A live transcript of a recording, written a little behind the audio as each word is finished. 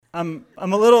I'm a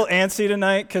little antsy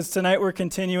tonight because tonight we're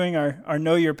continuing our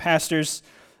Know Your Pastors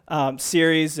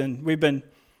series, and we've been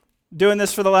doing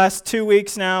this for the last 2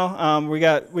 weeks now. We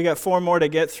got 4 more to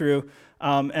get through,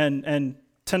 and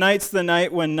tonight's the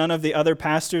night when none of the other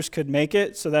pastors could make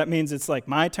it, so that means it's like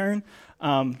my turn.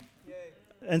 And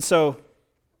so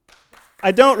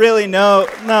I don't really know.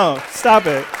 No, stop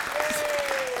it.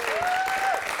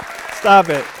 Stop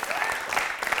it.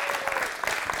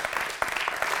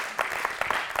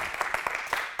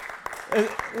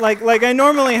 Like I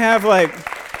normally have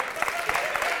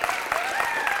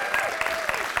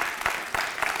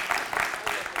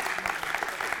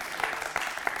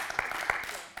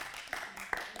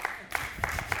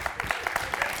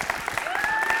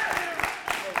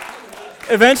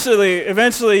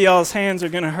eventually y'all's hands are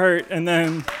going to hurt, and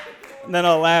then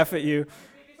I'll laugh at you.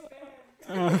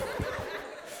 I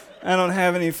don't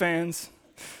have any fans.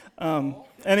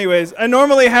 Anyways, I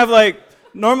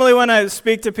normally when I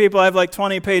speak to people, I have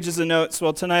 20 pages of notes.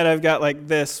 Well, tonight I've got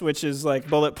this, which is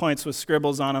bullet points with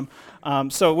scribbles on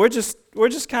them. So we're just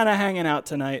kind of hanging out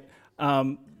tonight.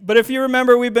 But if you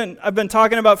remember, I've been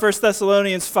talking about 1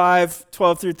 Thessalonians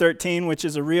 5:12 through 13, which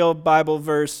is a real Bible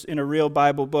verse in a real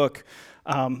Bible book,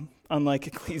 unlike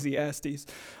Ecclesiastes.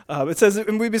 It says,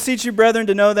 "And we beseech you, brethren,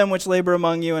 to know them which labor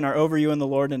among you and are over you in the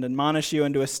Lord, and admonish you,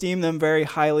 and to esteem them very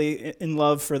highly in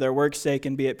love for their work's sake,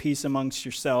 and be at peace amongst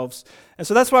yourselves." And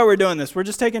so that's why we're doing this. We're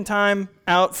just taking time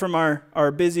out from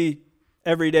our busy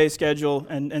everyday schedule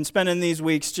and spending these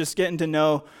weeks just getting to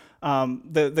know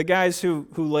the guys who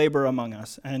labor among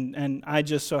us. And I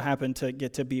just so happen to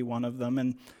get to be one of them.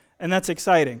 And that's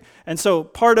exciting. And so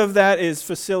part of that is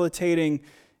facilitating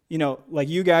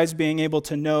you guys being able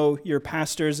to know your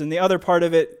pastors, and the other part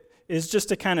of it is just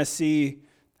to kind of see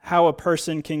how a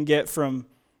person can get from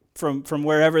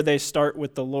wherever they start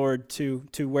with the Lord to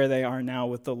where they are now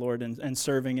with the Lord and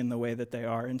serving in the way that they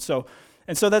are. And so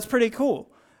that's pretty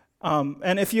cool.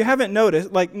 And if you haven't noticed,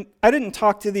 I didn't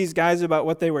talk to these guys about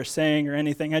what they were saying or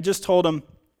anything. I just told them,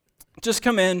 just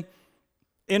come in,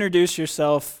 introduce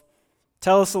yourself,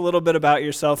 tell us a little bit about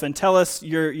yourself, and tell us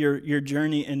your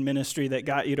journey in ministry that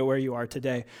got you to where you are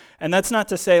today. And that's not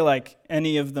to say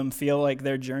any of them feel like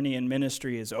their journey in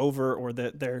ministry is over or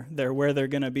that they're where they're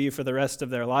going to be for the rest of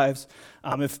their lives.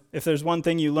 If there's one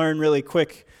thing you learn really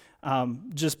quick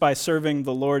just by serving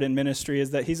the Lord in ministry is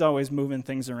that He's always moving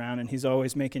things around and He's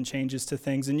always making changes to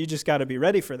things, and you just got to be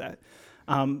ready for that.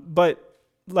 But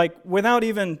without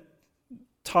even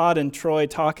Todd and Troy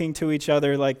talking to each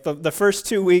other, the first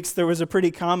 2 weeks, there was a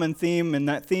pretty common theme, and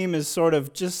that theme is sort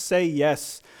of just say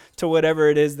yes to whatever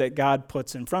it is that God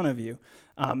puts in front of you.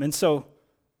 And so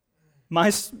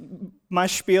my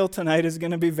spiel tonight is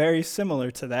going to be very similar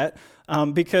to that,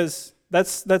 because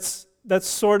that's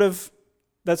sort of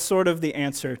the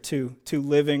answer to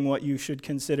living what you should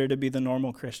consider to be the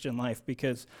normal Christian life,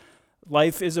 because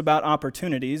life is about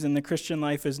opportunities, and the Christian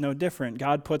life is no different.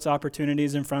 God puts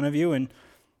opportunities in front of you,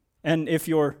 and if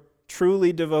you're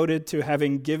truly devoted to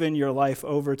having given your life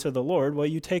over to the Lord, well,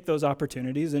 you take those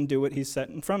opportunities and do what He's set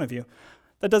in front of you.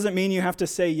 That doesn't mean you have to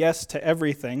say yes to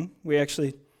everything. We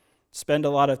actually spend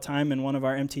a lot of time in one of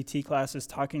our MTT classes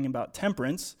talking about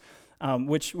temperance,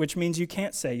 which means you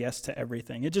can't say yes to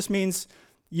everything. It just means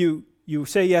you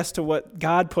say yes to what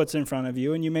God puts in front of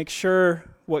you, and you make sure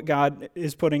what God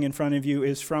is putting in front of you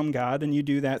is from God, and you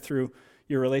do that through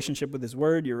your relationship with His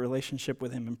Word, your relationship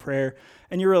with Him in prayer,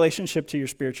 and your relationship to your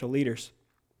spiritual leaders.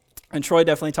 And Troy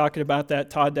definitely talked about that.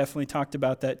 Todd definitely talked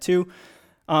about that too.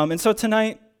 And so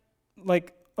tonight,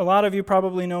 a lot of you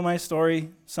probably know my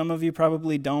story. Some of you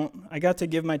probably don't. I got to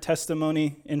give my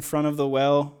testimony in front of the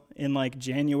well in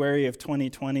January of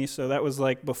 2020, so that was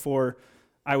before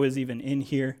I was even in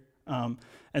here.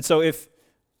 And so if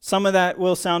some of that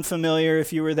will sound familiar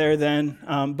if you were there then,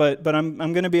 but I'm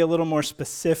going to be a little more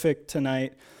specific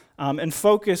tonight and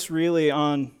focus really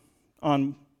on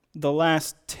the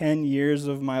last 10 years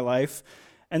of my life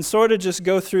and sort of just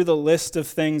go through the list of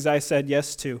things I said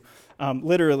yes to.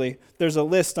 Literally, there's a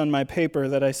list on my paper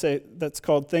that I say that's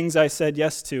called Things I Said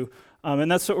Yes to,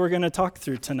 and that's what we're going to talk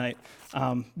through tonight,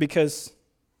 because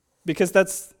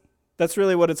that's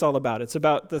really what it's all about. It's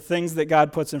about the things that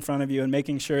God puts in front of you and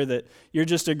making sure that you're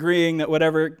just agreeing that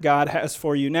whatever God has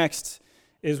for you next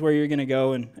is where you're going to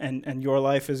go, and your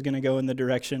life is going to go in the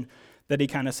direction that He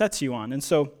kind of sets you on. And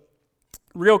so,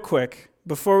 real quick,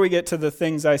 before we get to the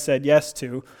things I said yes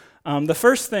to, the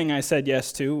first thing I said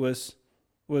yes to was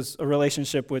a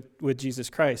relationship with Jesus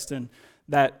Christ, and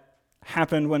that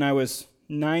happened when I was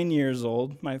 9 years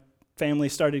old. My family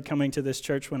started coming to this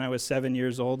church when I was 7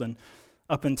 years old, and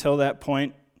up until that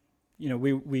point,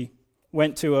 we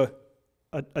went to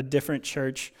a different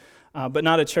church, but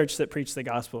not a church that preached the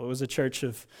gospel. It was a church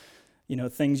of,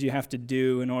 things you have to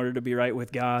do in order to be right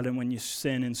with God, and when you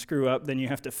sin and screw up, then you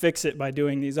have to fix it by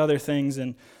doing these other things,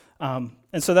 and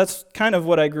so that's kind of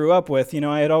what I grew up with.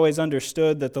 I had always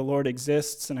understood that the Lord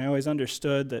exists, and I always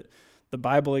understood that the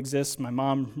Bible exists. My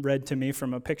mom read to me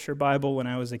from a picture Bible when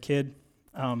I was a kid,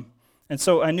 and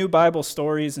so I knew Bible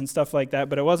stories and stuff like that,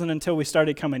 but it wasn't until we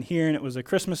started coming here, and it was a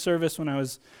Christmas service when I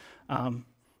was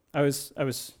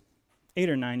 8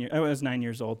 or 9 years. I was 9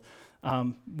 years old.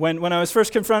 When I was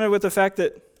first confronted with the fact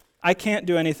that I can't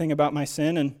do anything about my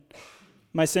sin, and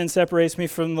my sin separates me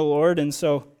from the Lord, and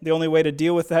so the only way to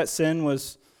deal with that sin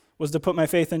was to put my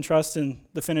faith and trust in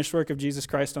the finished work of Jesus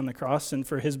Christ on the cross, and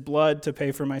for his blood to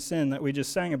pay for my sin that we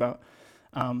just sang about.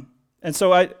 And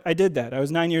so I did that. I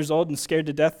was 9 years old and scared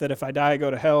to death that if I die, I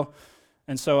go to hell.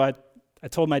 And so I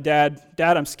told my dad,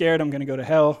 I'm scared I'm going to go to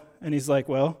hell. And he's like,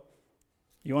 well,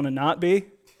 you want to not be?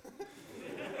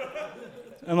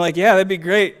 I'm like, yeah, that'd be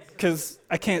great, because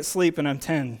I can't sleep and I'm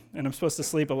 10, and I'm supposed to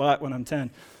sleep a lot when I'm 10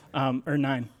 or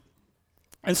 9.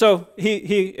 And so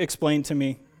he explained to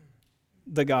me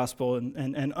the gospel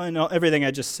and everything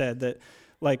I just said, that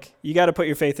like you got to put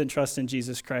your faith and trust in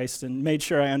Jesus Christ, and made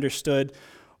sure I understood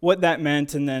what that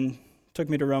meant, and then took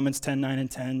me to Romans 10:9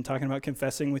 and 10, talking about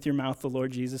confessing with your mouth the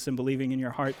Lord Jesus and believing in your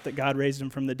heart that God raised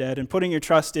him from the dead, and putting your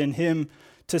trust in him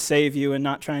to save you and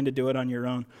not trying to do it on your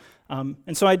own.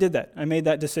 And so I did that. I made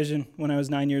that decision when I was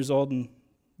 9 years old and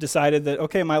decided that,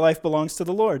 okay, my life belongs to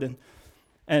the Lord.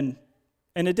 And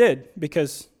it did,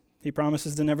 because he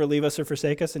promises to never leave us or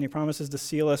forsake us, and he promises to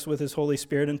seal us with his Holy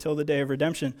Spirit until the day of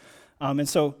redemption. And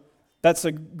so that's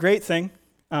a great thing.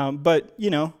 But,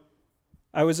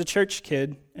 I was a church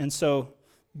kid, and so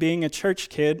being a church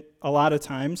kid a lot of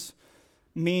times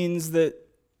means that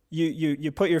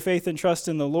you put your faith and trust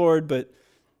in the Lord,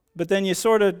 but then you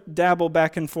sort of dabble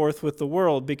back and forth with the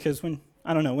world, because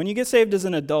when you get saved as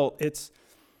an adult,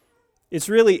 it's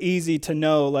really easy to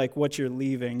know like what you're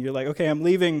leaving. You're like, okay, I'm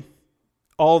leaving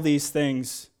all these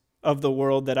things of the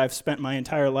world that I've spent my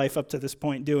entire life up to this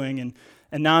point doing,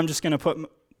 and now I'm just going to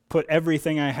put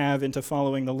everything I have into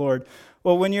following the Lord.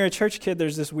 Well, when you're a church kid,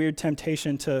 there's this weird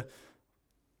temptation to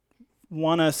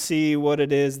want to see what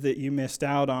it is that you missed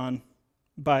out on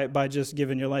by just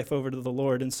giving your life over to the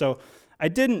Lord. And so I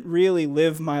didn't really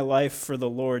live my life for the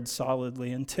Lord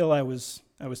solidly until I was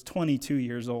 22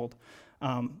 years old.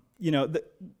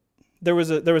 There was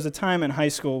a time in high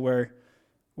school where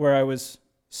I was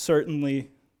certainly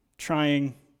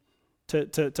trying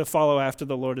to follow after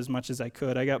the Lord as much as I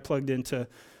could. I got plugged into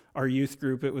our youth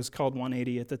group. It was called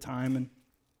 180 at the time,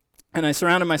 and I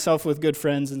surrounded myself with good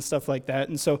friends and stuff like that.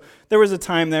 And so there was a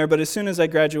time there, but as soon as I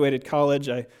graduated college,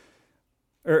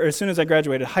 as soon as I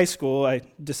graduated high school, I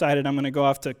decided I'm going to go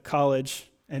off to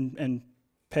college and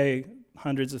pay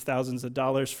hundreds of thousands of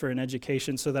dollars for an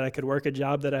education so that I could work a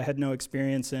job that I had no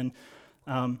experience in.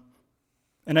 And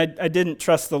I didn't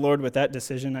trust the Lord with that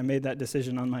decision. I made that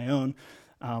decision on my own.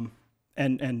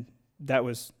 And that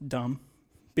was dumb,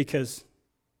 because,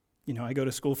 I go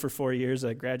to school for 4 years.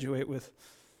 I graduate with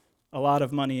a lot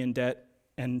of money in debt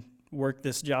and work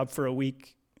this job for a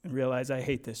week and realize I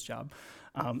hate this job.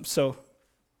 So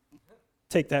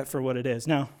take that for what it is.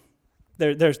 Now,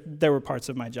 there were parts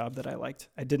of my job that I liked.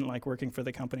 I didn't like working for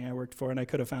the company I worked for, and I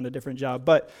could have found a different job,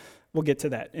 but we'll get to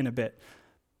that in a bit.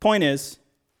 Point is,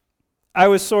 I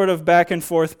was sort of back and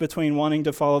forth between wanting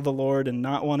to follow the Lord and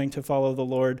not wanting to follow the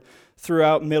Lord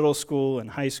throughout middle school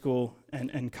and high school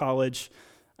and college.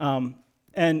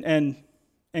 And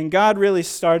God really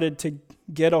started to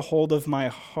get a hold of my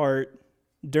heart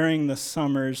during the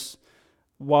summers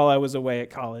while I was away at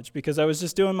college, because I was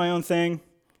just doing my own thing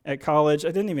at college. I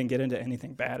didn't even get into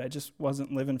anything bad. I just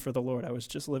wasn't living for the Lord. I was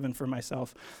just living for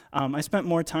myself. I spent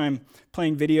more time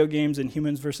playing video games and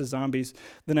Humans versus Zombies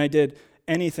than I did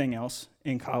anything else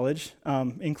in college,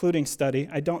 including study.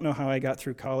 I don't know how I got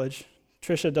through college.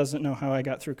 Trisha doesn't know how I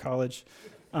got through college.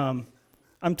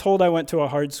 I'm told I went to a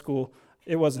hard school.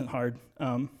 It wasn't hard.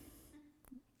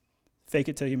 Fake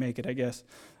it till you make it, I guess.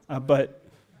 But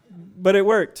it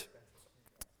worked.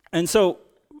 And so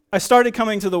I started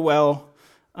coming to the well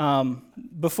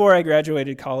before I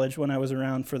graduated college, when I was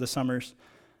around for the summers.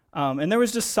 And there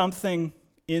was just something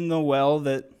in the well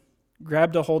that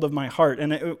grabbed a hold of my heart.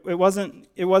 And it wasn't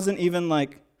even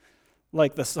like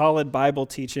the solid Bible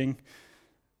teaching,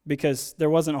 because there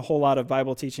wasn't a whole lot of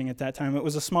Bible teaching at that time. It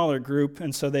was a smaller group,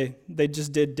 and so they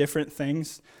just did different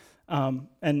things.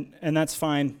 And that's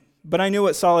fine. But I knew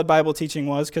what solid Bible teaching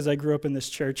was, because I grew up in this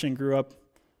church and grew up,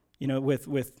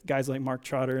 with guys like Mark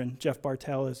Trotter and Jeff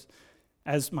Bartell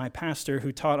as my pastor,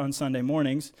 who taught on Sunday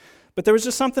mornings. But there was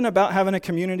just something about having a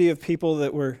community of people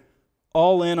that were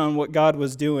all in on what God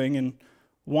was doing and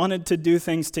wanted to do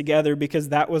things together because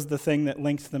that was the thing that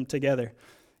linked them together.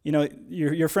 You know,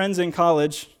 your friends in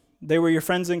college, they were your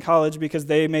friends in college because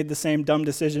they made the same dumb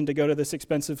decision to go to this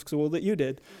expensive school that you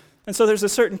did. And so there's a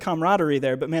certain camaraderie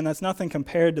there, but man, that's nothing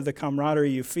compared to the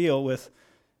camaraderie you feel with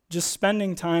just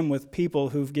spending time with people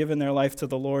who've given their life to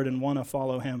the Lord and want to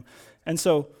follow him. And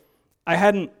so I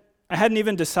hadn't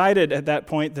even decided at that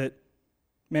point that,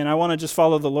 man, I want to just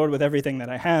follow the Lord with everything that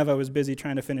I have. I was busy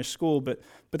trying to finish school, but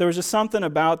there was just something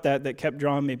about that kept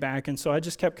drawing me back, and so I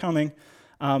just kept coming.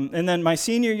 And then my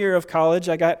senior year of college,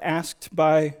 I got asked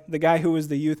by the guy who was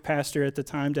the youth pastor at the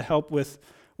time to help with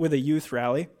a youth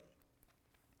rally.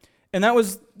 And that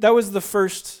was the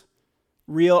first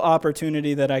real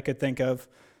opportunity that I could think of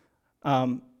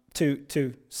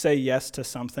to say yes to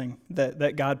something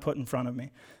that God put in front of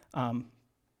me.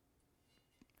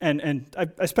 And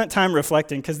I spent time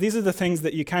reflecting, because these are the things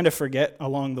that you kind of forget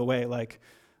along the way. Like,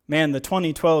 man, the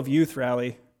 2012 youth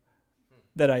rally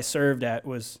that I served at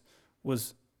was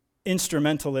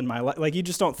instrumental in my life. Like, you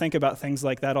just don't think about things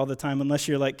like that all the time unless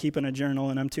you're like keeping a journal,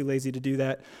 and I'm too lazy to do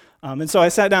that. And so I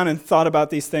sat down and thought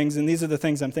about these things, and these are the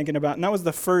things I'm thinking about. And that was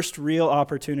the first real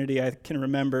opportunity I can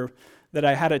remember that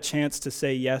I had a chance to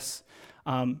say yes.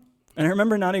 And I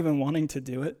remember not even wanting to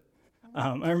do it.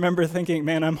 I remember thinking,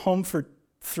 man, I'm home for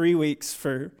 3 weeks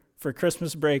for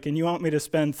Christmas break, and you want me to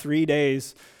spend 3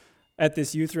 days at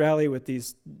this youth rally with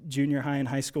these junior high and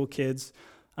high school kids.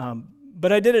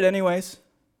 But I did it anyways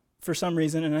for some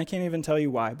reason, and I can't even tell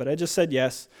you why, but I just said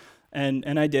yes,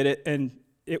 and I did it, and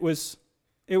it was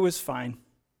fine.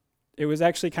 It was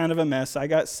actually kind of a mess. I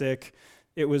got sick.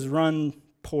 It was run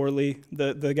poorly.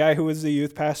 The guy who was the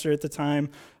youth pastor at the time,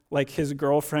 like, his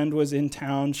girlfriend was in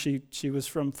town. She was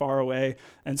from far away,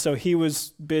 and so he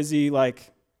was busy,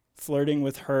 like, flirting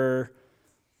with her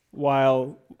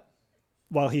while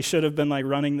he should have been, like,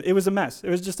 running. It was a mess. It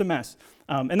was just a mess.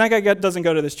 And that guy doesn't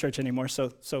go to this church anymore,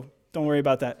 so don't worry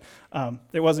about that.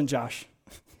 It wasn't Josh.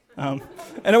 And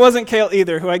it wasn't Kale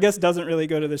either, who I guess doesn't really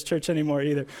go to this church anymore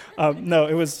either. No,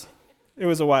 it was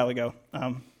a while ago.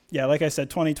 Yeah, like I said,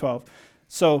 2012.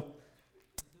 So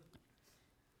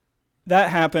that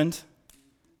happened.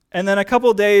 And then a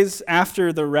couple days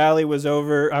after the rally was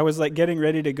over, I was like getting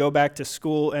ready to go back to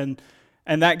school, and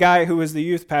that guy who was the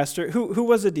youth pastor, who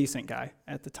was a decent guy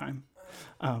at the time,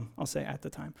 I'll say at the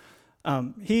time,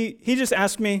 he just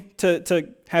asked me to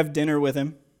have dinner with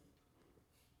him.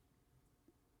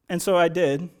 And so I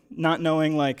did, not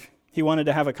knowing, like, he wanted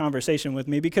to have a conversation with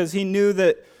me, because he knew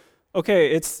that,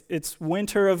 okay, it's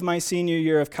winter of my senior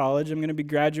year of college. I'm going to be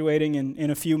graduating in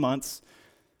a few months.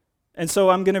 And so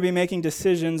I'm going to be making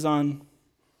decisions on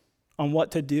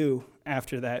what to do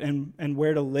after that, and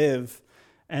where to live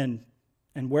and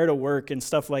where to work and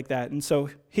stuff like that. And so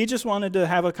he just wanted to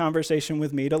have a conversation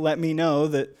with me to let me know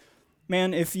that,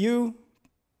 man, if you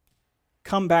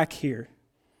come back here,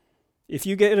 if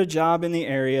you get a job in the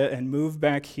area and move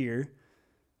back here,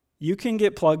 you can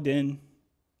get plugged in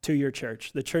to your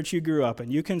church, the church you grew up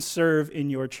in. You can serve in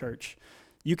your church.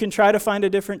 You can try to find a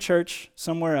different church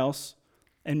somewhere else,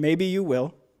 and maybe you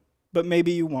will, but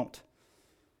maybe you won't.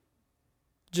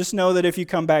 Just know that if you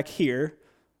come back here,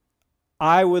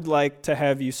 I would like to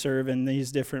have you serve in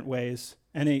these different ways.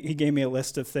 And he gave me a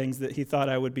list of things that he thought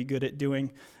I would be good at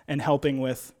doing and helping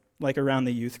with, like around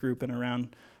the youth group and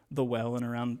around the well and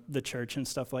around the church and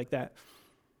stuff like that.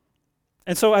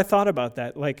 And so I thought about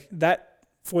that. Like, that,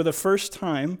 for the first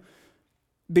time,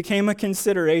 became a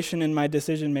consideration in my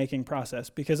decision-making process,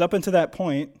 because up until that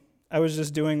point, I was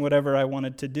just doing whatever I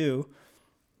wanted to do,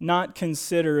 not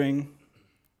considering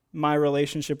my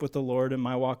relationship with the Lord and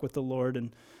my walk with the Lord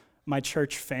and my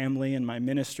church family and my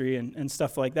ministry and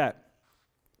stuff like that.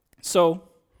 So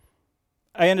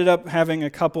I ended up having a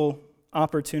couple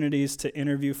opportunities to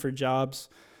interview for jobs,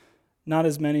 not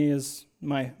as many as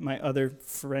my other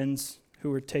friends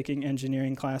who were taking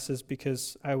engineering classes,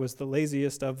 because I was the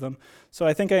laziest of them. So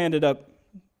I think I ended up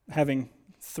having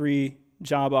 3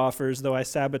 job offers, though I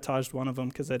sabotaged one of them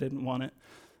because I didn't want it.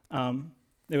 I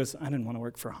didn't want to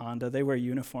work for Honda. They wear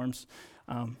uniforms.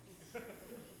 I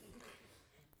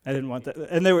didn't want that,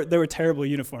 and they were terrible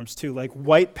uniforms too, like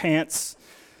white pants,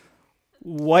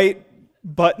 white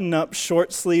button-up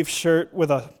short sleeve shirt with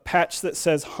a patch that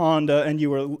says Honda, and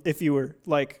if you were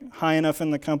like high enough in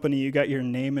the company, you got your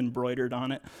name embroidered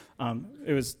on it.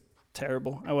 It was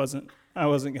terrible. I wasn't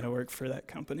going to work for that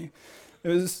company. It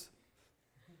was.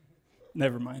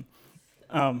 Never mind.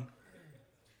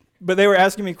 But they were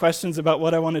asking me questions about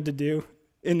what I wanted to do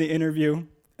in the interview,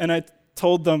 and I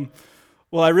told them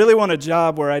well, I really want a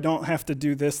job where I don't have to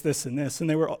do this, this, and this. And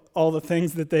they were all the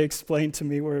things that they explained to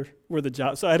me were the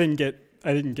job. So I didn't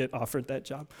get offered that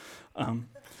job.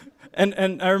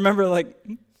 And I remember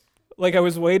like I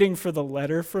was waiting for the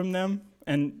letter from them,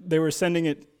 and they were sending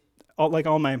it,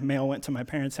 all my mail went to my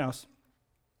parents' house.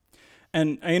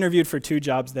 And I interviewed for 2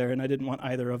 jobs there, and I didn't want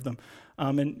either of them.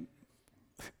 And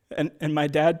my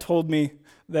dad told me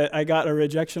that I got a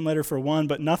rejection letter for one,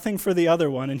 but nothing for the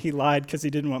other one, and he lied because he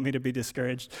didn't want me to be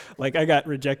discouraged. Like, I got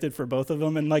rejected for both of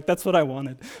them, and like that's what I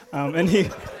wanted. And he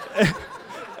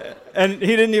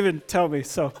didn't even tell me,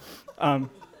 so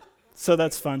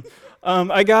that's fun.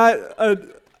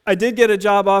 I did get a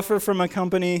job offer from a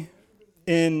company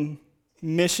in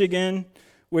Michigan,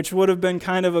 which would have been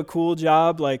kind of a cool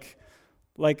job, like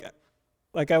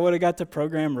I would have got to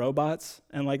program robots,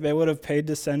 and like they would have paid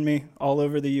to send me all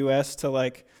over the U.S. to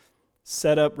like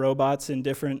set up robots in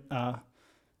different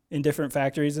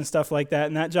factories and stuff like that.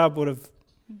 And that job would have,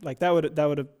 I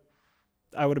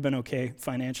would have been okay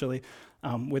financially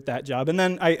with that job. And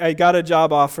then I got a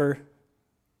job offer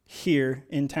here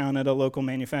in town at a local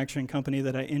manufacturing company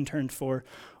that I interned for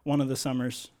one of the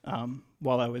summers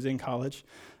while I was in college,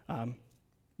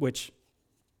 which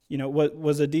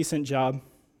was a decent job.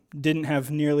 Didn't have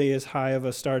nearly as high of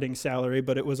a starting salary,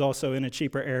 but it was also in a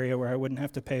cheaper area where I wouldn't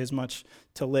have to pay as much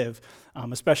to live,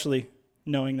 especially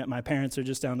knowing that my parents are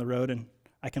just down the road and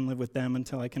I can live with them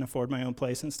until I can afford my own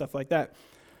place and stuff like that.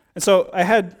 And so I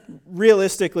had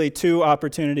realistically 2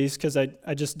 opportunities because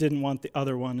I just didn't want the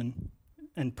other one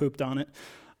and pooped on it.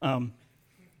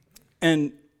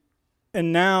 And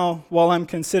now, while I'm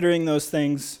considering those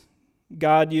things,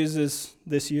 God uses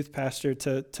this youth pastor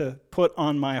to put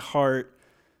on my heart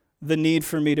the need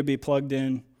for me to be plugged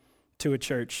in to a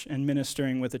church and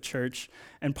ministering with a church.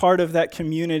 And part of that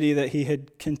community that he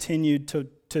had continued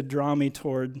to draw me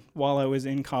toward while I was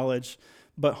in college,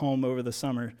 but home over the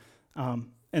summer.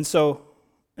 And so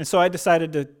I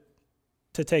decided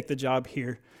to take the job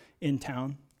here in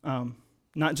town,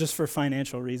 not just for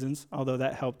financial reasons, although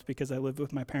that helped because I lived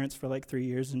with my parents for like 3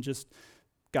 years and just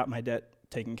got my debt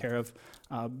taken care of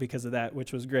because of that,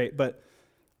 which was great. But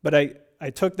I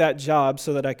took that job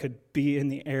so that I could be in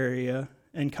the area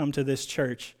and come to this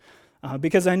church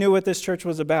because I knew what this church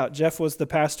was about. Jeff was the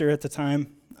pastor at the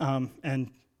time,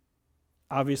 and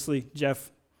obviously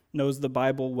Jeff knows the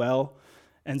Bible well.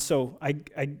 And so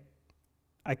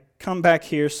I come back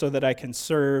here so that I can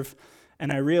serve,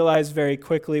 and I realize very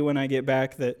quickly when I get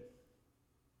back that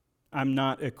I'm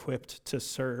not equipped to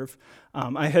serve.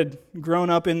 I had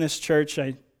grown up in this church.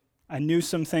 I knew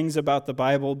some things about the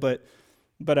Bible,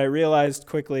 but I realized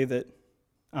quickly that,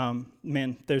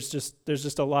 there's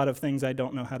just a lot of things I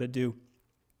don't know how to do.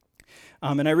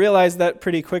 And I realized that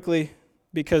pretty quickly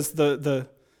because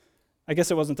I guess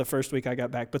it wasn't the first week I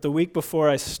got back, but the week before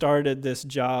I started this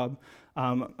job,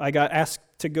 I got asked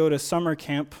to go to summer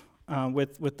camp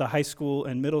with the high school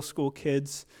and middle school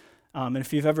kids. And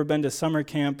if you've ever been to summer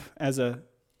camp as a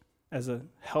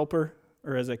helper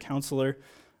or as a counselor,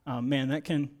 that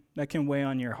can weigh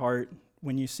on your heart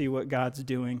when you see what God's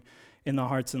doing in the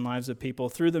hearts and lives of people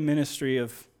through the ministry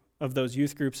of those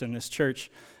youth groups in this church.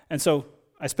 And so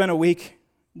I spent a week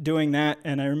doing that,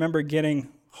 and I remember getting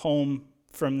home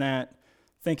from that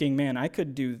thinking, man, I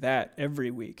could do that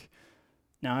every week.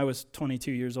 Now, I was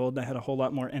 22 years old, and I had a whole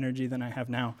lot more energy than I have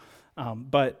now.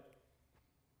 But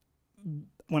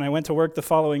when I went to work the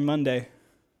following Monday,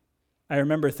 I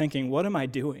remember thinking, what am I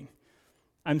doing?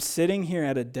 I'm sitting here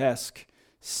at a desk,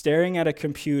 staring at a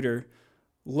computer,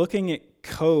 looking at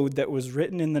code that was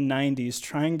written in the 90s,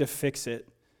 trying to fix it.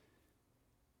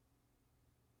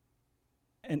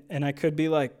 And I could be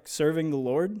like serving the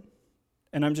Lord,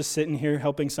 and I'm just sitting here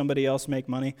helping somebody else make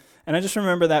money. And I just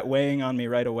remember that weighing on me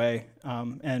right away.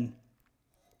 And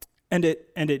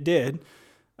it did.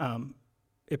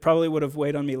 It probably would have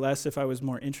weighed on me less if I was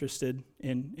more interested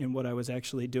in what I was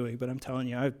actually doing. But I'm telling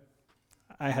you,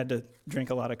 I had to drink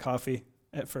a lot of coffee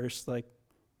at first. Like,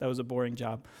 that was a boring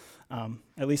job,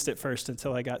 at least at first,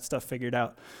 until I got stuff figured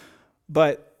out.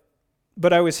 But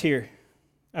I was here.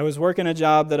 I was working a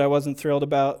job that I wasn't thrilled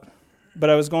about, but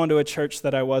I was going to a church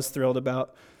that I was thrilled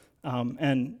about.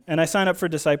 And I signed up for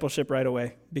discipleship right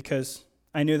away because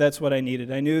I knew that's what I needed.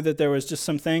 I knew that there was just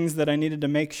some things that I needed to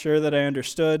make sure that I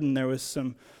understood, and there was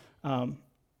some,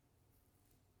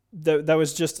 that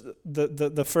was just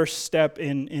the first step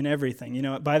in everything. You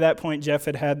know, by that point, Jeff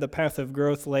had the path of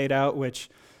growth laid out, which,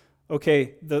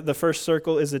 okay, the first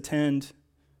circle is attend,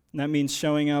 and that means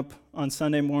showing up on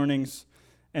Sunday mornings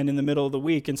and in the middle of the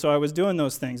week. And so I was doing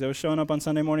those things. I was showing up on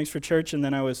Sunday mornings for church, and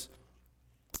then I was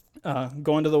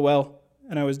going to the well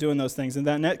and I was doing those things. And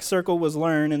that next circle was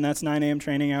learn, and that's 9 a.m.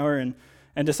 training hour and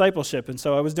discipleship. And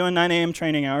so I was doing 9 a.m.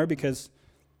 training hour because,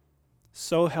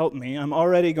 so help me, I'm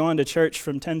already going to church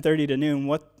from 10:30 to noon.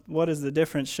 What is the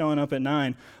difference showing up at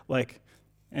 9?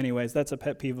 Anyways, that's a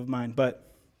pet peeve of mine.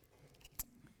 But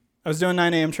I was doing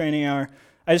 9 a.m. training hour.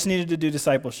 I just needed to do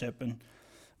discipleship. And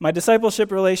my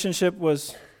discipleship relationship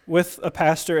was with a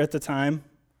pastor at the time.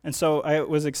 And so I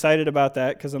was excited about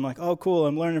that because I'm like, oh, cool,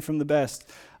 I'm learning from the best.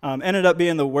 Ended up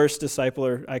being the worst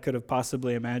discipler I could have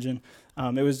possibly imagined.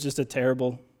 It was just a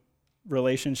terrible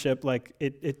relationship.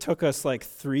 It took us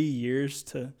 3 years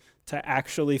to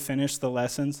actually finish the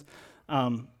lessons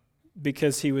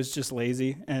because he was just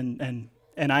lazy. And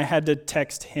I had to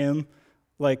text him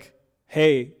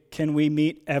hey, can we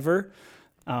meet ever?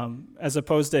 As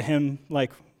opposed to him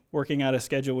working out a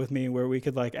schedule with me where we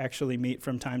could actually meet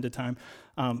from time to time.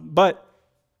 But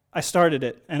I started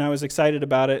it, and I was excited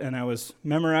about it, and I was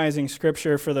memorizing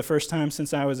scripture for the first time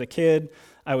since I was a kid.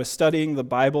 I was studying the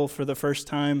Bible for the first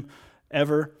time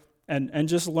ever, and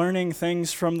just learning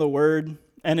things from the Word.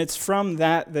 And it's from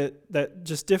that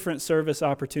just different service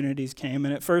opportunities came.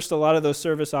 And at first, a lot of those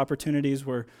service opportunities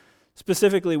were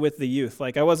specifically with the youth.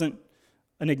 I wasn't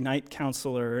an Ignite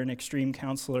counselor or an Extreme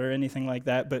counselor or anything like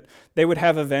that, but they would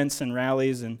have events and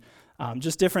rallies and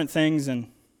just different things,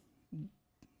 and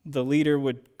the leader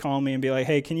would call me and be like,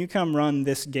 hey, can you come run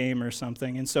this game or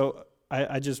something? And so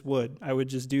I would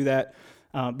just do that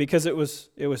because it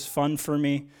was fun for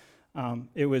me.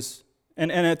 It was,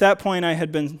 and at that point I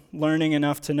had been learning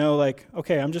enough to know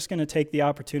okay, I'm just going to take the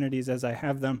opportunities as I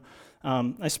have them.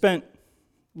 I spent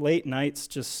late nights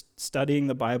just studying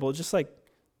the Bible, just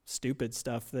stupid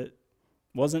stuff that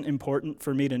wasn't important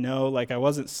for me to know. I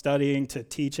wasn't studying to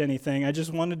teach anything. I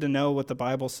just wanted to know what the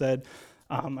Bible said.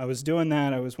 I was doing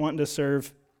that. I was wanting to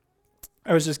serve.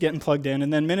 I was just getting plugged in.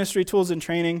 And then ministry tools and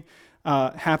training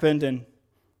happened, and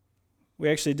we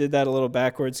actually did that a little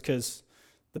backwards because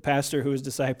the pastor who was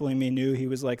discipling me knew he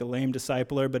was a lame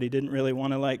discipler, but he didn't really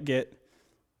want to get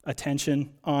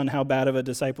attention on how bad of a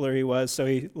discipler he was. So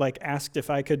he asked if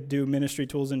I could do ministry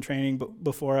tools and training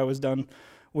before I was done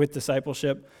with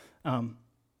discipleship. And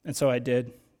so I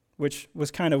did, which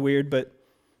was kind of weird, but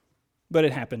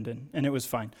it happened, and it was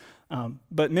fine.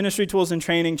 But ministry tools and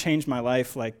training changed my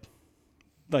life.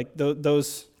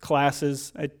 Those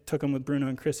classes, I took them with Bruno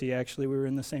and Chrissy, actually. We were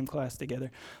in the same class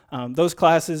together. Those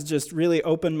classes just really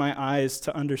opened my eyes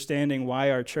to understanding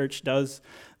why our church does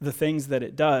the things that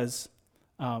it does,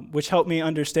 which helped me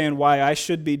understand why I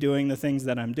should be doing the things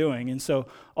that I'm doing. And so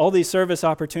all these service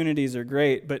opportunities are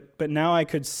great, but now I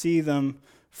could see them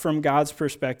from God's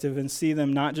perspective and see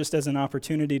them not just as an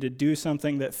opportunity to do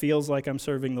something that feels like I'm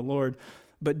serving the Lord,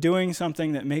 but doing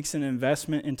something that makes an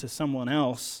investment into someone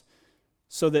else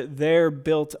so that they're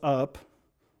built up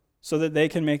so that they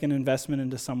can make an investment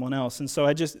into someone else. And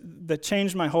so that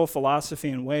changed my whole philosophy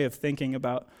and way of thinking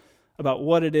about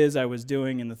what it is I was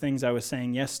doing and the things I was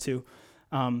saying yes to.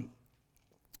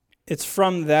 It's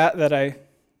from that I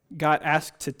got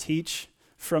asked to teach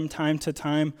from time to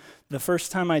time. The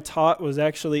first time I taught was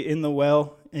actually in the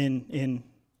well in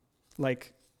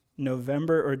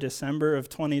November or December of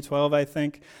 2012, I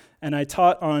think. And I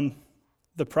taught on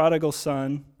the prodigal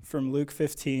son from Luke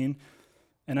 15.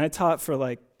 And I taught for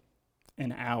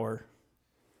an hour.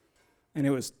 And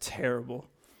it was terrible.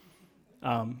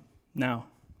 Now,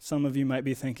 some of you might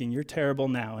be thinking, you're terrible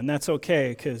now. And that's okay,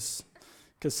 because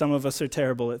some of us are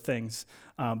terrible at things.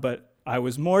 But I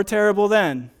was more terrible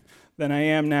then than I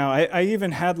am now. I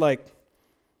even had I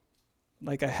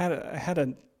had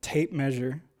a tape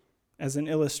measure as an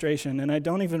illustration, and I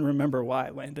don't even remember why,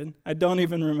 Landon. I don't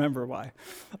even remember why.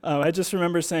 I just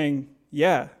remember saying,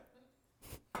 yeah.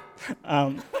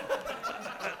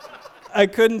 I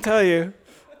couldn't tell you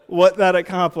what that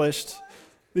accomplished.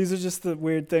 These are just the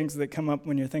weird things that come up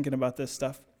when you're thinking about this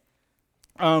stuff.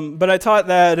 But I taught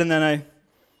that, and then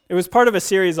it was part of a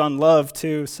series on love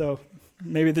too, so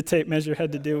maybe the tape measure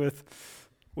had to do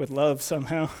with love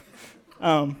somehow.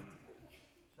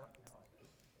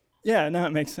 Yeah, now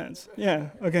it makes sense. Yeah,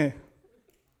 okay.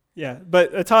 Yeah,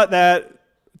 but I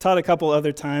taught a couple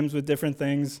other times with different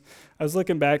things. I was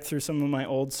looking back through some of my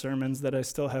old sermons that I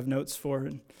still have notes for,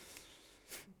 and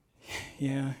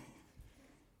yeah,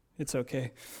 it's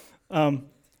okay.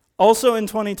 Also in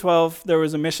 2012, there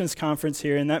was a missions conference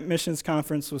here, and that missions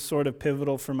conference was sort of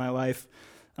pivotal for my life.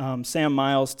 Sam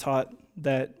Miles taught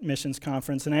that missions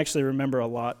conference, and I actually remember a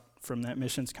lot from that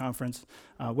missions conference,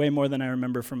 way more than I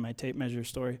remember from my tape measure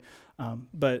story.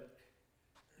 But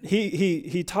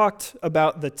he talked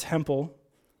about the temple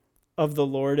of the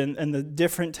Lord and the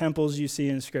different temples you see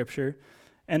in Scripture,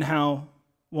 and how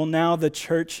well, now the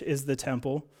church is the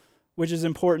temple, which is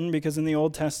important because in the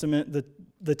Old Testament,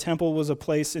 the temple was a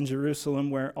place in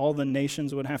Jerusalem where all the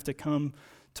nations would have to come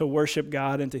to worship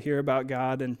God and to hear about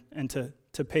God and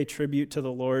to pay tribute to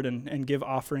the Lord and give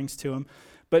offerings to him.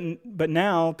 But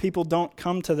now people don't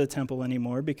come to the temple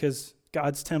anymore because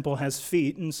God's temple has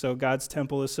feet, and so God's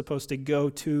temple is supposed to go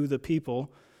to the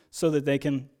people so that they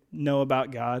can know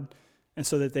about God and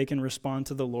so that they can respond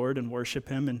to the Lord and worship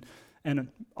him and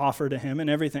offer to him and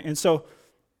everything. And so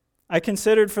I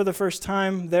considered for the first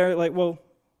time there, like, well,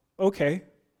 okay,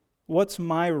 what's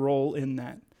my role in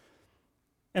that?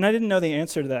 And I didn't know the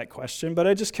answer to that question, but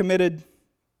I just committed,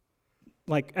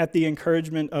 like, at the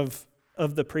encouragement of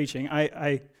the preaching.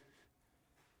 I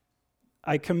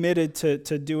committed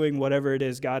to doing whatever it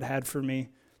is God had for me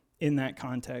in that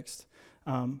context.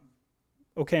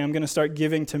 Okay, I'm going to start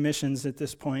giving to missions at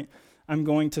this point. I'm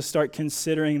going to start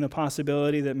considering the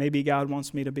possibility that maybe God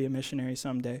wants me to be a missionary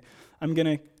someday. I'm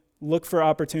going to look for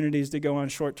opportunities to go on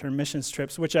short-term missions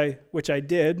trips, which I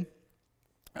did.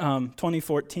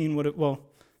 2014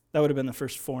 that would have been the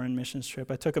first foreign missions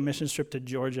trip. I took a missions trip to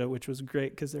Georgia, which was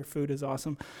great because their food is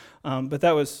awesome. But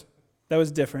that was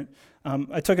different.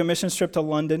 I took a missions trip to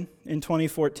London in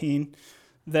 2014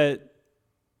 that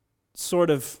sort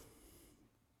of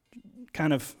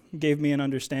kind of gave me an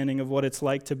understanding of what it's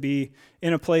like to be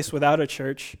in a place without a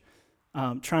church,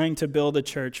 trying to build a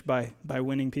church by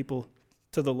winning people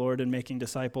to the Lord and making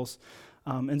disciples.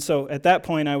 And so at that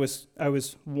point, I was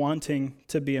wanting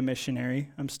to be a missionary.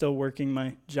 I'm still working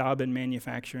my job in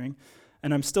manufacturing,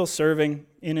 and I'm still serving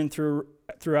in and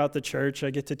throughout the church. I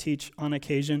get to teach on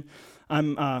occasion.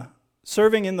 I'm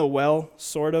serving in the well,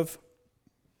 sort of.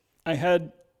 I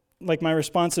had, like, my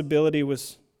responsibility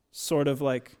was sort of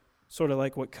like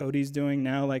what Cody's doing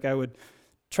now. Like, I would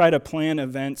try to plan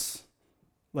events,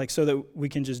 like, so that we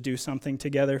can just do something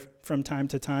together from time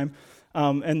to time.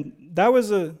 And there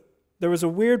was a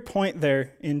weird point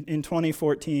there in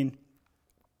 2014.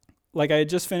 Like, I had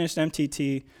just finished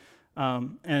MTT,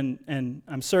 and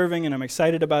I'm serving, and I'm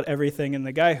excited about everything. And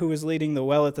the guy who was leading the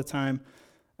well at the time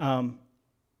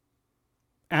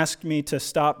asked me to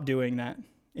stop doing that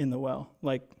in the well,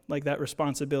 like that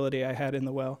responsibility I had in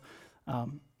the well.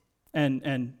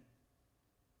 And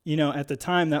you know, at the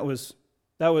time that was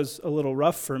a little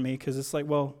rough for me because it's like,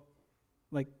 well,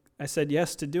 like, I said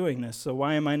yes to doing this, so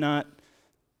why am I not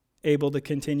able to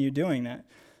continue doing that?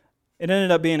 It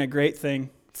ended up being a great thing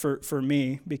for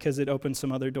me because it opened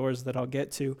some other doors that I'll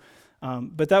get to.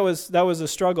 But that was a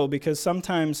struggle because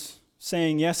sometimes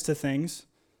saying yes to things,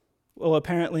 well,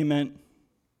 apparently meant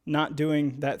not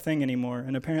doing that thing anymore,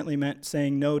 and apparently meant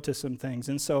saying no to some things.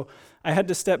 And so I had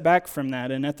to step back from that.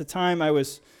 And at the time, I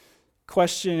was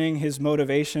questioning his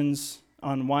motivations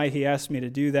on why he asked me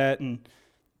to do that, and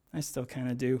I still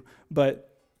kind of do. But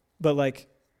like,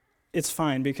 it's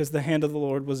fine because the hand of the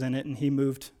Lord was in it, and he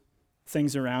moved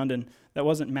things around. And that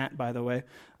wasn't Matt, by the way.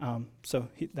 So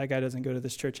that guy doesn't go to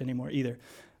this church anymore either.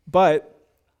 But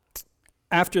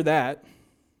after that,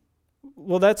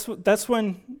 well, that's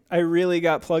when I really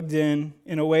got plugged in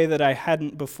a way that I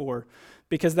hadn't before,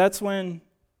 because that's when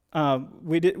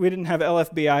we didn't have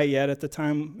LFBI yet at the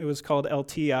time. It was called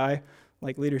LTI,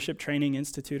 like Leadership Training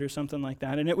Institute or something like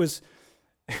that, and it was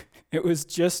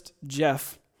just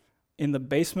Jeff in the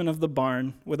basement of the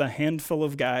barn with a handful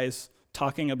of guys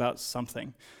talking about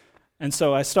something. And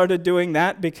so I started doing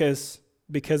that because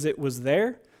it was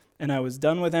there, and I was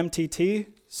done with MTT.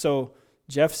 So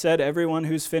Jeff said everyone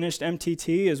who's finished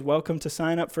MTT is welcome to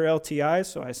sign up for LTI,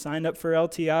 so I signed up for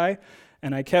LTI,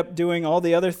 and I kept doing all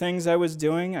the other things I was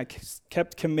doing. I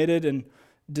kept committed and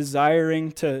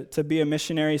desiring to be a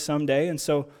missionary someday, and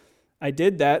so I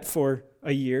did that for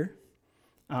a year,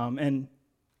 and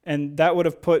that would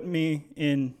have put me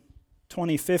in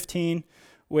 2015,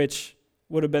 which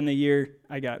would have been the year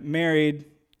I got married.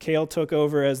 Cale took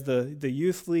over as the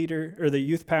youth leader, or the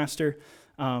youth pastor,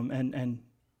 and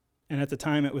at the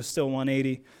time it was still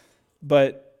 180.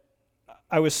 But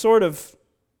I was sort of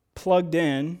plugged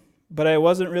in, but I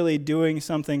wasn't really doing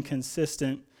something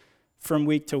consistent from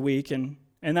week to week, and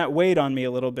that weighed on me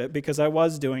a little bit because I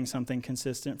was doing something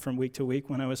consistent from week to week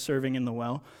when I was serving in the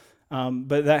well.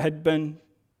 But that had been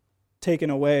taken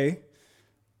away.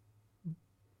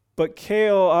 But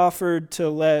Cale offered to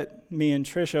let me and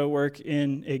Trisha work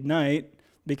in Ignite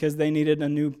because they needed a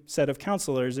new set of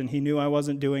counselors, and he knew I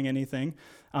wasn't doing anything,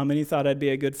 and he thought I'd be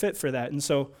a good fit for that. And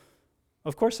so,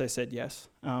 of course, I said yes.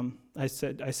 I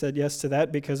said yes to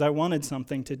that because I wanted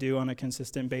something to do on a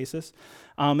consistent basis.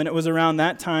 And it was around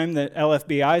that time that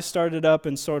LFBI started up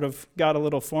and sort of got a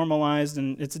little formalized,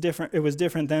 and it was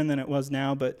different then than it was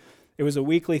now, but it was a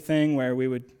weekly thing where we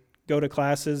would go to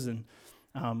classes, and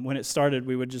when it started,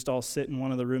 we would just all sit in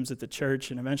one of the rooms at the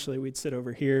church, and eventually we'd sit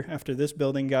over here after this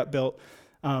building got built.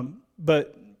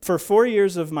 But for 4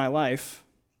 years of my life,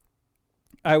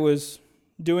 I was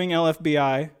doing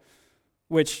LFBI,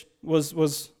 which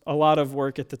was a lot of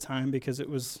work at the time because it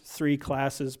was 3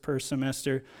 classes per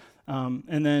semester,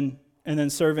 and then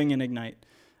serving in Ignite.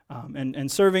 And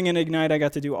serving in Ignite, I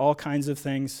got to do all kinds of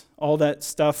things, all that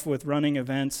stuff with running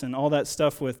events and all that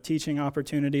stuff with teaching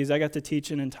opportunities. I got to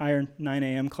teach an entire 9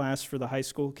 a.m. class for the high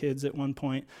school kids at one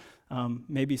point.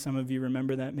 Maybe some of you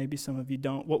remember that, maybe some of you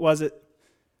don't. What was it?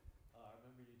 I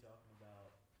remember you talking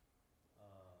about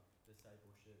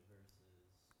discipleship versus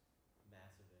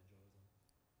mass evangelism.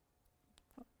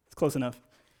 It's close enough.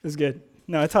 It was good.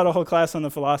 No, I taught a whole class on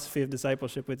the philosophy of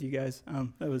discipleship with you guys.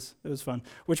 It was fun,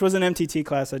 which was an MTT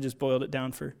class. I just boiled it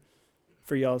down for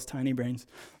y'all's tiny brains.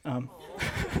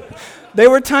 They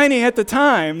were tiny at the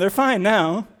time. They're fine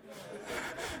now.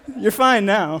 You're fine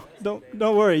now. Don't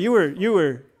worry. You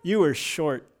were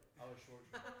short. I was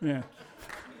short.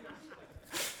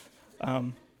 Yeah.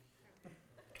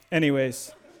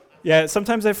 Anyways, yeah.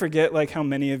 Sometimes I forget like how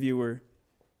many of you were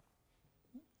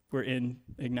in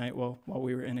Ignite while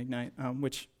we were in Ignite,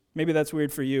 which maybe that's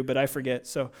weird for you, but I forget,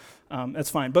 so that's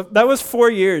fine. But that was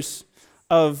 4 years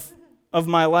of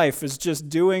my life, is just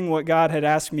doing what God had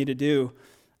asked me to do,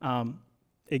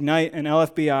 Ignite and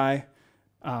LFBI,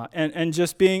 and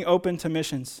just being open to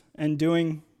missions and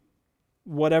doing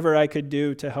whatever I could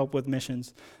do to help with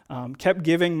missions. Kept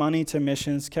giving money to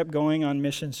missions, kept going on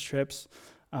missions trips,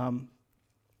 and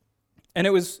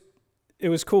it was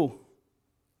cool.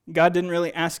 God didn't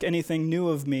really ask anything new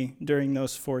of me during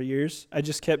those 4 years. I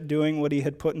just kept doing what he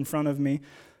had put in front of me,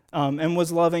 and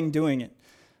was loving doing it.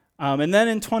 And then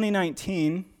in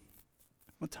 2019,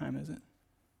 what time is it?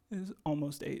 It is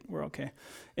almost 8. We're okay.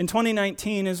 In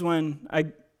 2019 is when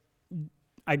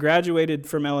I graduated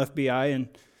from LFBI, and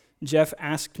Jeff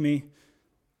asked me,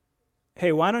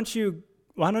 "Hey, why don't you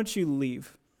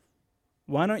leave?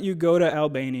 Why don't you go to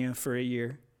Albania for a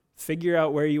year, figure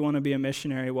out where you want to be a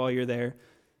missionary while you're there,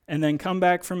 and then come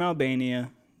back from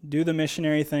Albania, do the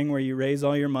missionary thing where you raise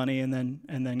all your money and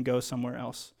then go somewhere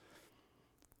else."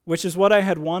 Which is what I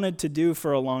had wanted to do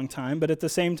for a long time, but at the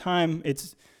same time,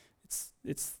 it's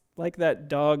like that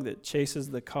dog that chases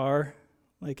the car.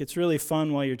 Like, it's really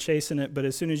fun while you're chasing it, but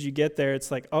as soon as you get there,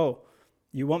 it's like, oh,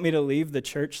 you want me to leave the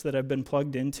church that I've been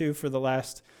plugged into for the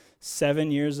last 7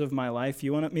 years of my life?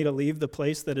 You want me to leave the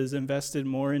place that has invested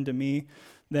more into me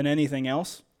than anything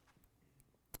else?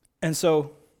 And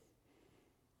so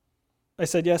I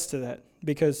said yes to that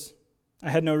because I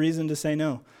had no reason to say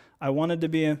no. I wanted to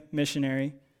be a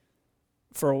missionary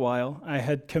for a while. I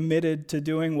had committed to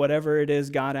doing whatever it is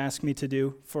God asked me to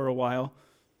do for a while.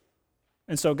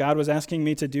 And so God was asking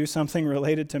me to do something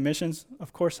related to missions.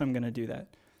 Of course I'm going to do that.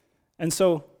 And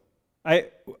so I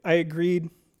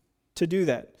agreed to do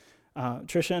that.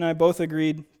 Tricia and I both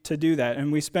agreed to do that.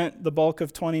 And we spent the bulk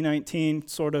of 2019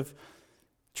 sort of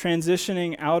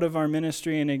transitioning out of our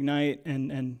ministry in Ignite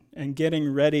and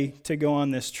getting ready to go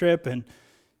on this trip. And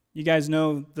you guys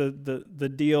know the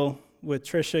deal with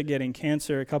Tricia getting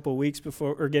cancer a couple weeks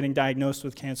before, or getting diagnosed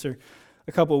with cancer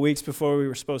a couple weeks before we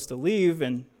were supposed to leave,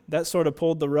 and that sort of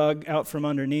pulled the rug out from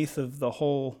underneath of the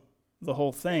whole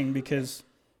thing because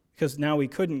now we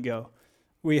couldn't go.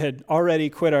 We had already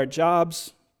quit our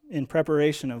jobs in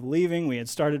preparation of leaving. We had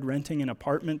started renting an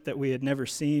apartment that we had never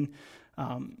seen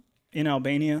in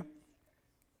Albania,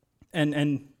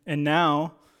 and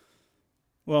now,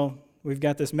 well, we've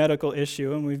got this medical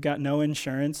issue, and we've got no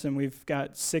insurance, and we've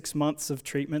got 6 months of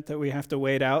treatment that we have to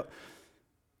wait out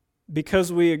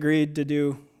because we agreed to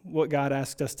do what God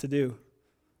asked us to do.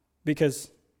 Because,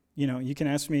 you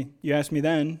asked me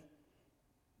then,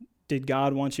 did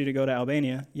God want you to go to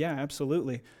Albania? Yeah,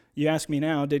 absolutely. You ask me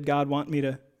now, did God want me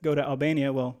to go to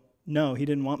Albania? Well, no, he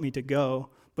didn't want me to go,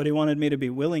 but he wanted me to be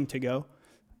willing to go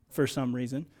for some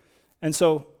reason. And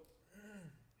so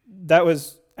that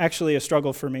was actually a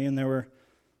struggle for me, and there were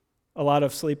a lot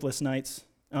of sleepless nights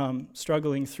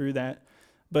struggling through that.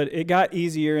 But it got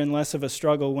easier and less of a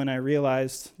struggle when I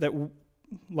realized that,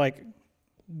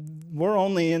 we're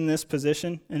only in this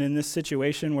position and in this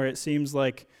situation where it seems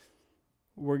like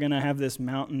we're going to have this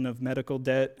mountain of medical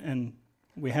debt, and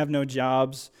we have no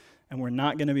jobs, and we're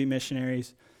not going to be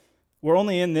missionaries. We're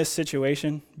only in this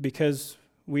situation because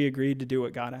we agreed to do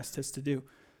what God asked us to do.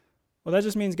 Well, that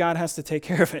just means God has to take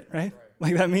care of it, right?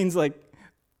 That means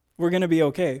we're going to be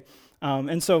okay.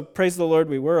 And so praise the Lord,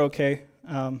 we were okay.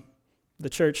 The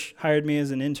church hired me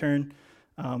as an intern,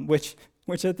 which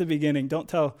at the beginning, don't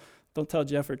tell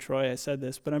Jeff or Troy I said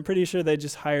this, but I'm pretty sure they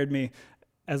just hired me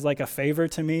as like a favor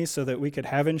to me so that we could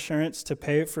have insurance to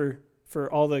pay for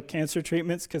all the cancer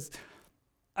treatments, because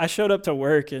I showed up to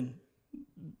work and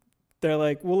they're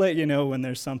like, we'll let you know when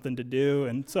there's something to do.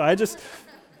 And so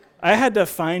I had to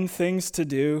find things to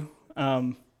do.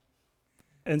 And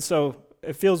so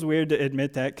it feels weird to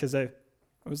admit that, because I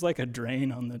was like a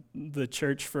drain on the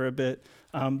church for a bit.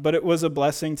 But it was a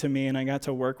blessing to me, and I got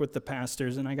to work with the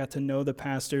pastors, and I got to know the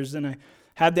pastors, and I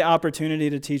had the opportunity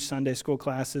to teach Sunday school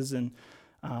classes and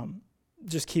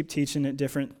just keep teaching it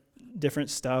different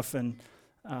stuff. And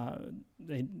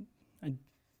I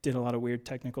did a lot of weird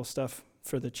technical stuff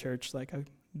for the church, like I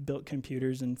built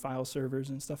computers and file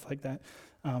servers and stuff like that.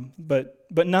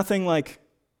 But nothing like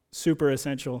super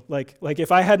essential. Like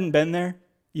if I hadn't been there,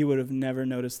 you would have never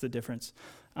noticed the difference.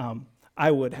 I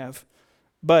would have.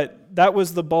 But that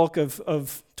was the bulk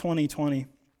of 2020,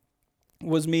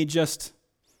 was me just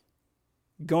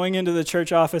going into the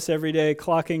church office every day,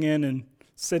 clocking in and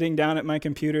sitting down at my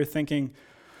computer thinking,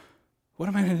 what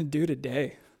am I going to do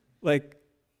today? Like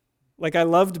I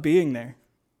loved being there.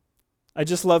 I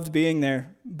just loved being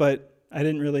there, but I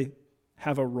didn't really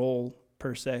have a role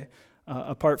per se,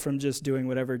 apart from just doing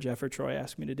whatever Jeff or Troy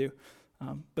asked me to do.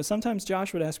 But sometimes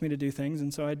Josh would ask me to do things,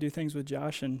 and so I'd do things with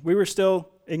Josh. And we were still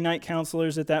Ignite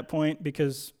counselors at that point,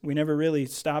 because we never really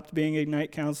stopped being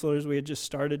Ignite counselors. We had just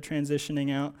started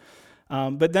transitioning out.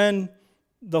 But then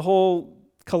the whole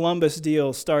Columbus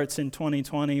deal starts in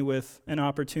 2020 with an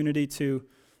opportunity to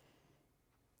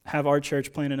have our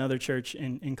church plant another church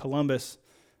in Columbus.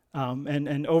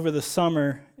 And over the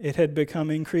summer, it had become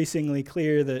increasingly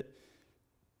clear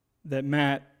that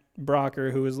Matt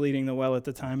Brocker, who was leading the well at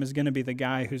the time, is going to be the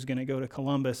guy who's going to go to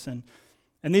Columbus. And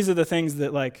these are the things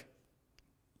that, like,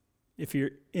 if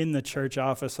you're in the church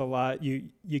office a lot, you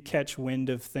catch wind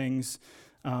of things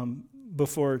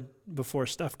before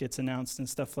stuff gets announced and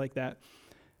stuff like that.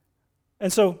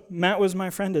 And so Matt was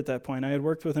my friend at that point. I had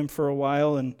worked with him for a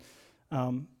while, and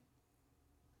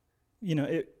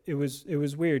it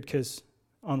was weird, because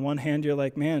on one hand you're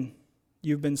like, man,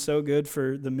 you've been so good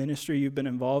for the ministry you've been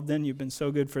involved in. You've been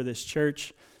so good for this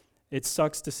church. It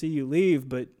sucks to see you leave,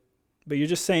 but you're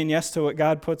just saying yes to what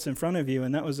God puts in front of you.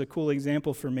 And that was a cool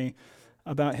example for me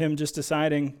about him just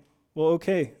deciding, well,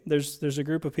 okay, there's a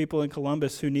group of people in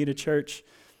Columbus who need a church,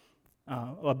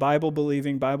 a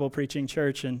Bible-believing, Bible-preaching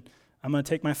church, and I'm going to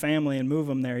take my family and move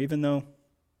them there, even though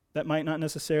that might not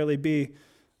necessarily be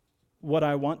what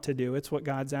I want to do. It's what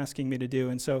God's asking me to do.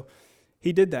 And so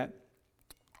he did that.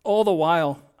 All the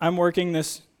while, I'm working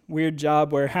this weird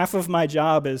job where half of my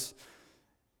job is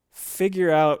figure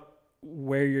out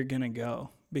where you're going to go,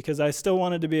 because I still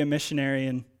wanted to be a missionary.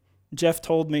 And Jeff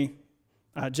told me,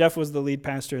 Jeff was the lead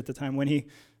pastor at the time, when he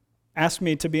asked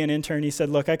me to be an intern, he said,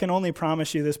 look, I can only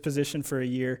promise you this position for a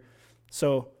year.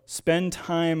 So spend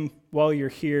time while you're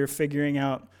here figuring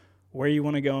out where you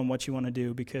want to go and what you want to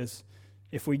do, because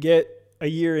if we get a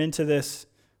year into this,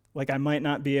 like, I might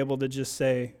not be able to just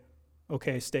say,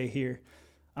 okay, stay here.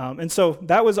 And so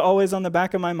that was always on the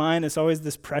back of my mind. It's always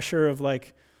this pressure of,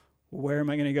 like, where am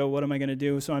I going to go? What am I going to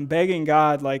do? So I'm begging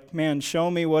God, like, man, show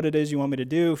me what it is you want me to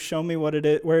do. Show me where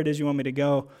it is you want me to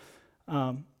go.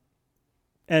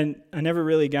 And I never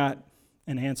really got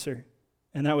an answer.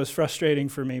 And that was frustrating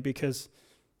for me, because,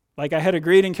 like, I had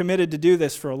agreed and committed to do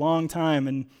this for a long time,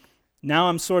 and now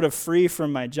I'm sort of free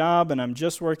from my job, and I'm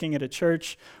just working at a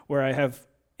church where I have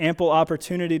ample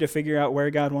opportunity to figure out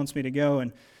where God wants me to go,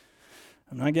 and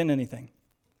I'm not getting anything.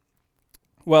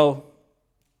 Well,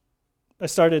 I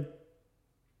started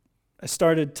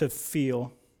to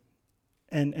feel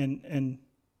and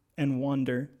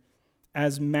wonder,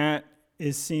 as Matt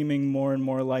is seeming more and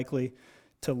more likely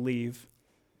to leave.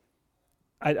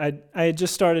 I had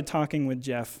just started talking with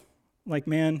Jeff, like,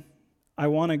 man, I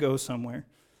want to go somewhere.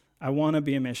 I want to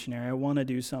be a missionary. I want to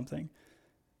do something.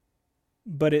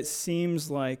 But it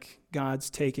seems like God's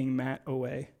taking Matt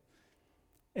away.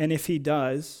 And if he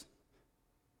does,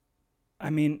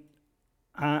 I mean,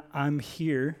 I'm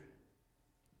here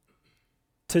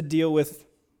to deal with,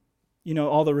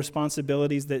 all the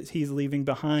responsibilities that he's leaving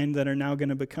behind that are now going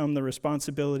to become the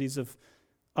responsibilities of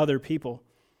other people.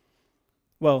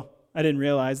 Well, I didn't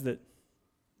realize that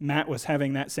Matt was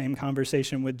having that same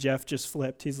conversation with Jeff, just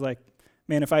flipped. He's like,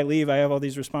 man, if I leave, I have all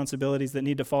these responsibilities that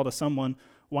need to fall to someone.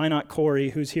 Why not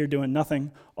Corey, who's here doing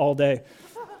nothing all day?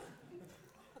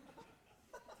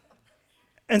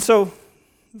 And so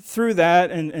through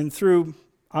that and through,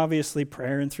 obviously,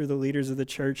 prayer and through the leaders of the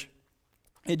church,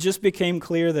 it just became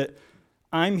clear that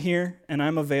I'm here and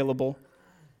I'm available.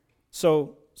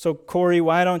 So Corey,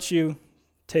 why don't you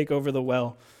take over the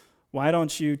well? Why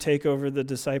don't you take over the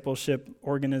discipleship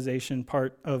organization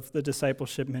part of the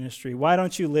discipleship ministry? Why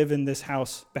don't you live in this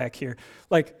house back here?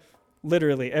 Like,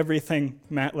 literally everything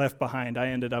Matt left behind, I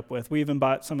ended up with. We even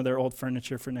bought some of their old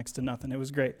furniture for next to nothing. It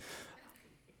was great.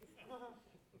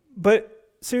 But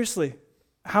seriously,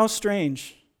 how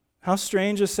strange a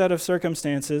set of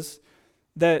circumstances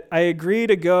that I agree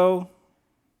to go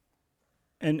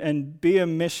and be a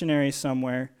missionary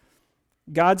somewhere.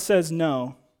 God says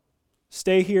no,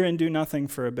 stay here and do nothing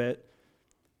for a bit,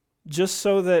 just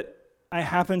so that I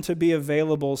happen to be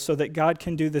available so that God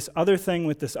can do this other thing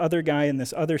with this other guy in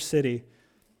this other city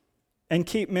and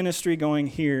keep ministry going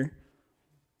here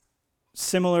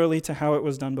similarly to how it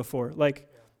was done before. Like,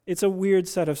 it's a weird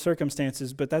set of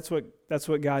circumstances, but that's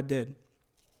what God did.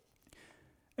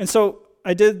 And so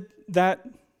I did that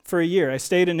for a year. I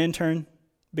stayed an intern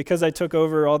because I took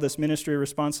over all this ministry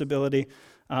responsibility.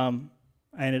 I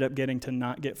ended up getting to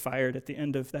not get fired at the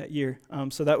end of that year,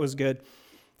 so that was good.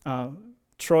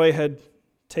 Troy had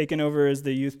taken over as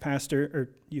the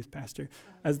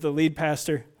as the lead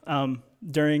pastor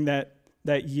during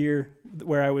that year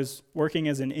where I was working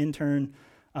as an intern,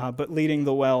 but leading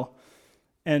the well.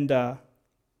 And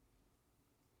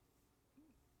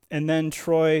then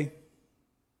Troy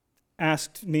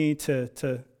asked me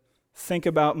to think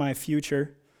about my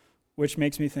future, which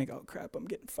makes me think, oh crap, I'm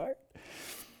getting fired.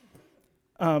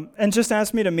 And just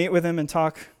asked me to meet with him and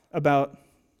talk about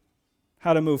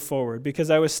how to move forward,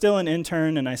 because I was still an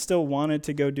intern and I still wanted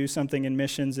to go do something in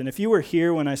missions. And if you were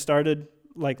here when I started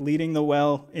leading the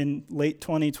well in late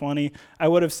 2020, I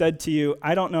would have said to you,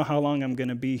 I don't know how long I'm going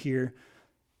to be here.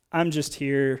 I'm just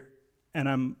here, and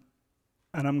I'm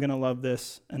going to love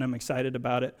this, and I'm excited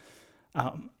about it.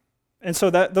 And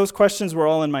so those questions were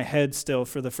all in my head still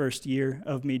for the first year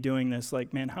of me doing this.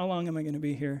 Like, man, how long am I going to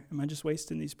be here? Am I just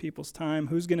wasting these people's time?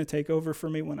 Who's going to take over for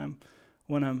me when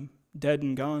I'm dead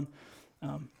and gone?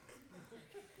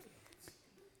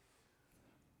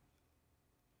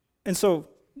 And so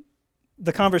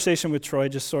the conversation with Troy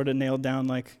just sort of nailed down,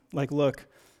 like, look,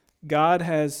 God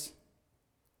has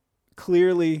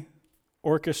clearly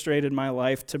orchestrated my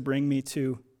life to bring me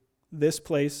to this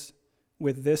place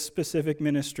with this specific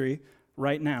ministry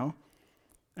right now.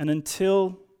 And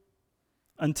until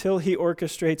he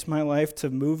orchestrates my life to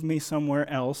move me somewhere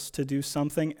else, to do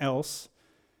something else,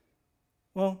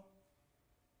 well,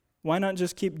 why not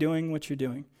just keep doing what you're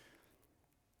doing?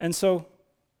 And so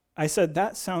I said,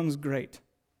 that sounds great.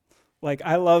 Like,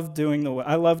 I loved doing the well.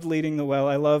 I loved leading the well.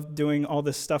 I loved doing all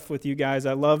this stuff with you guys.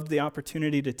 I loved the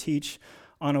opportunity to teach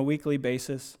on a weekly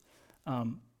basis.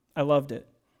 I loved it.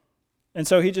 And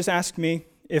so he just asked me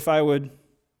if I would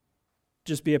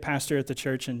just be a pastor at the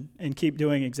church and keep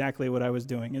doing exactly what I was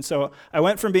doing. And so I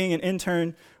went from being an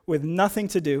intern with nothing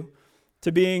to do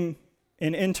to being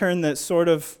an intern that sort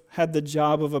of had the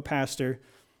job of a pastor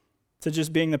to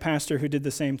just being the pastor who did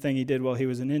the same thing he did while he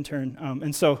was an intern.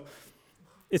 And so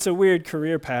it's a weird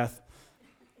career path.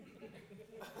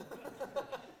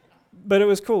 But it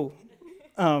was cool.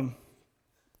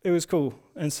 It was cool.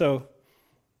 And so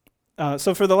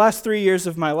for the last 3 years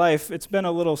of my life, it's been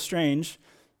a little strange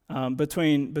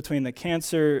between the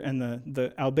cancer and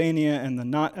the Albania and the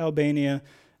not Albania,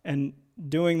 and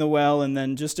doing the well, and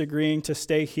then just agreeing to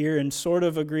stay here and sort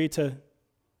of agree to,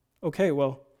 okay,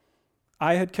 well,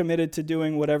 I had committed to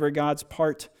doing whatever God's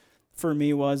part for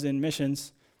me was in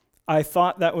missions. I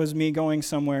thought that was me going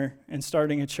somewhere and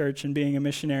starting a church and being a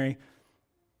missionary.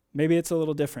 Maybe it's a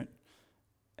little different.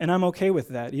 And I'm okay with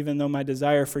that, even though my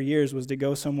desire for years was to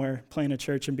go somewhere, plant a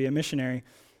church, and be a missionary.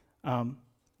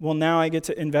 Well, now I get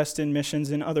to invest in missions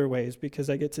in other ways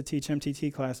because I get to teach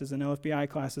MTT classes and LFBI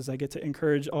classes. I get to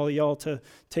encourage all y'all to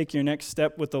take your next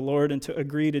step with the Lord and to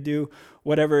agree to do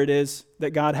whatever it is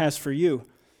that God has for you.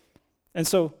 And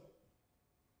so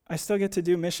I still get to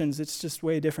do missions. It's just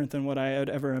way different than what I had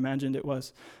ever imagined it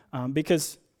was,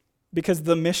 because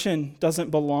the mission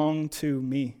doesn't belong to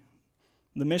me.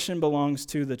 The mission belongs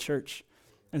to the church,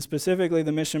 and specifically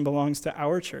the mission belongs to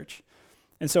our church.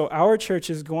 And so our church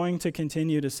is going to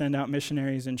continue to send out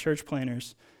missionaries and church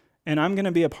planners, and I'm going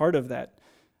to be a part of that.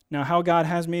 Now, how God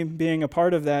has me being a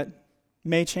part of that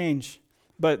may change,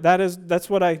 but that's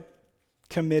what I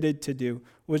committed to do,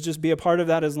 was just be a part of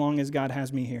that as long as God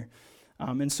has me here.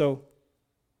 And so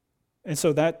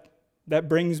that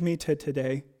brings me to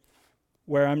today,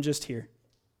 where I'm just here,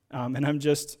 and I'm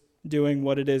just doing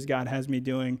what it is God has me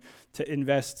doing, to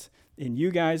invest in you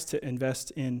guys, to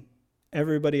invest in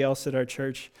everybody else at our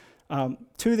church,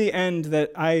 to the end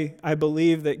that I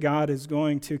believe that God is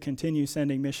going to continue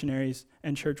sending missionaries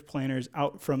and church planners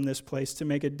out from this place to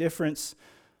make a difference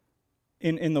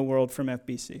in the world from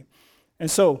FBC. And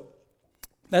so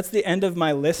That's the end of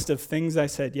my list of things I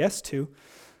said yes to.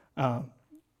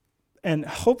 And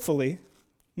hopefully,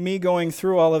 me going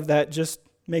through all of that just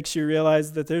makes you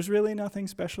realize that there's really nothing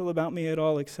special about me at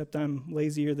all, except I'm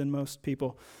lazier than most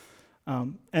people.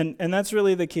 And that's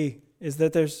really the key, is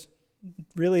that there's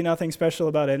really nothing special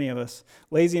about any of us.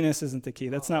 Laziness isn't the key.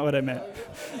 That's not what I meant.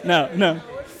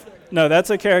 No, that's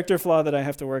a character flaw that I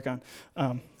have to work on.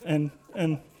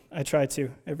 And I try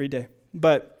to every day.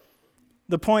 But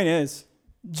the point is,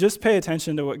 just pay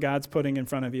attention to what God's putting in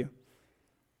front of you.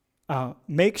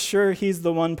 Make sure he's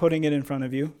the one putting it in front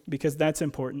of you, because that's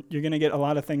important. You're going to get a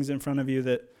lot of things in front of you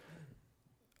that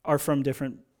are from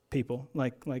different people,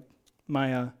 like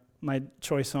my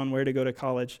choice on where to go to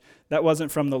college. That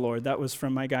wasn't from the Lord. That was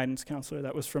from my guidance counselor.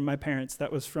 That was from my parents.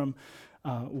 That was from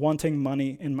wanting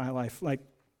money in my life. Like,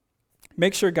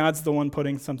 make sure God's the one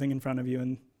putting something in front of you,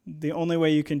 and the only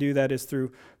way you can do that is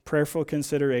through prayerful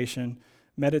consideration,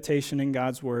 meditation in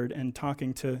God's word, and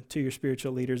talking to your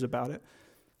spiritual leaders about it.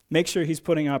 Make sure he's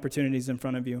putting opportunities in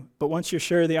front of you. But once you're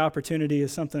sure the opportunity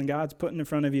is something God's putting in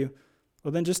front of you,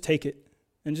 well, then just take it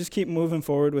and just keep moving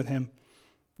forward with him.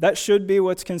 That should be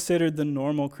what's considered the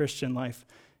normal Christian life.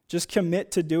 Just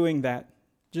commit to doing that.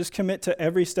 Just commit to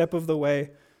every step of the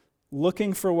way,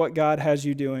 looking for what God has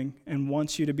you doing and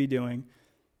wants you to be doing.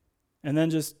 And then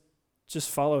just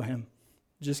follow him.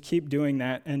 Just keep doing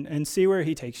that and see where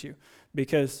he takes you,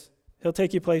 because he'll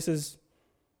take you places.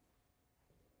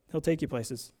 He'll take you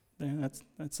places.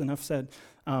 That's enough said.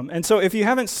 And so if you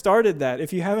haven't started that,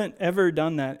 if you haven't ever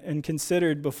done that and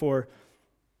considered before,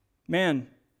 man,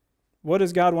 what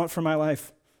does God want for my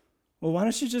life? Well, why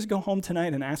don't you just go home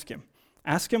tonight and ask him?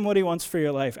 Ask him what he wants for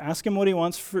your life. Ask him what he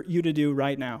wants for you to do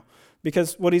right now.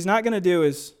 Because what he's not going to do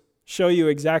is show you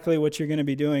exactly what you're going to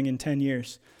be doing in 10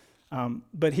 years.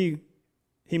 But he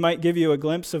might give you a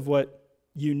glimpse of what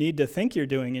you need to think you're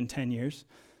doing in 10 years.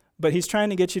 But he's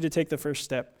trying to get you to take the first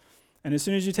step. And as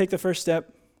soon as you take the first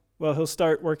step, well, he'll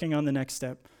start working on the next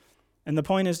step. And the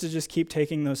point is to just keep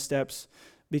taking those steps,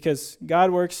 because God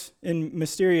works in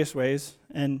mysterious ways,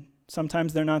 and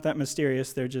sometimes they're not that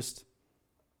mysterious. They're just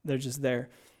there.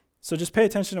 So just pay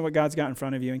attention to what God's got in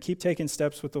front of you and keep taking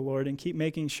steps with the Lord and keep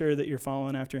making sure that you're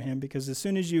following after him, because as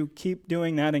soon as you keep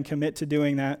doing that and commit to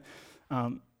doing that,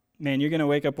 man, you're going to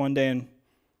wake up one day and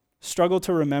struggle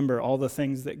to remember all the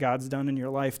things that God's done in your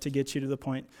life to get you to the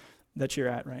point that you're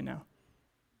at right now.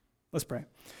 Let's pray.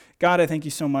 God, I thank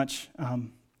you so much,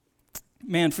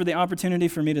 man, for the opportunity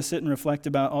for me to sit and reflect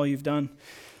about all you've done,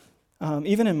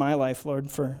 even in my life,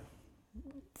 Lord, for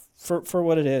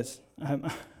what it is. I'm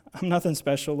nothing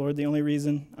special, Lord. The only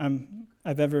reason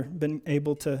I've ever been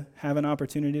able to have an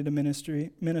opportunity to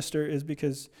minister is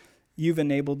because you've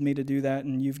enabled me to do that,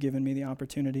 and you've given me the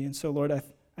opportunity. And so, Lord,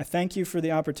 I thank you for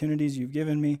the opportunities you've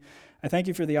given me. I thank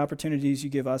you for the opportunities you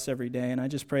give us every day. And I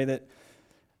just pray that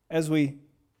as we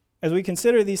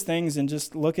consider these things and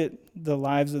just look at the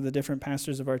lives of the different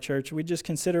pastors of our church, we just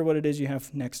consider what it is you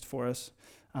have next for us.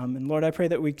 And Lord, I pray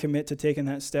that we commit to taking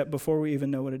that step before we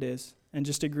even know what it is, and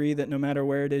just agree that no matter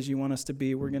where it is you want us to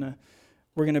be, we're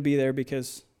gonna be there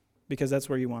because that's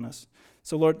where you want us.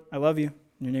 So Lord, I love you.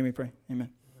 In your name we pray. Amen.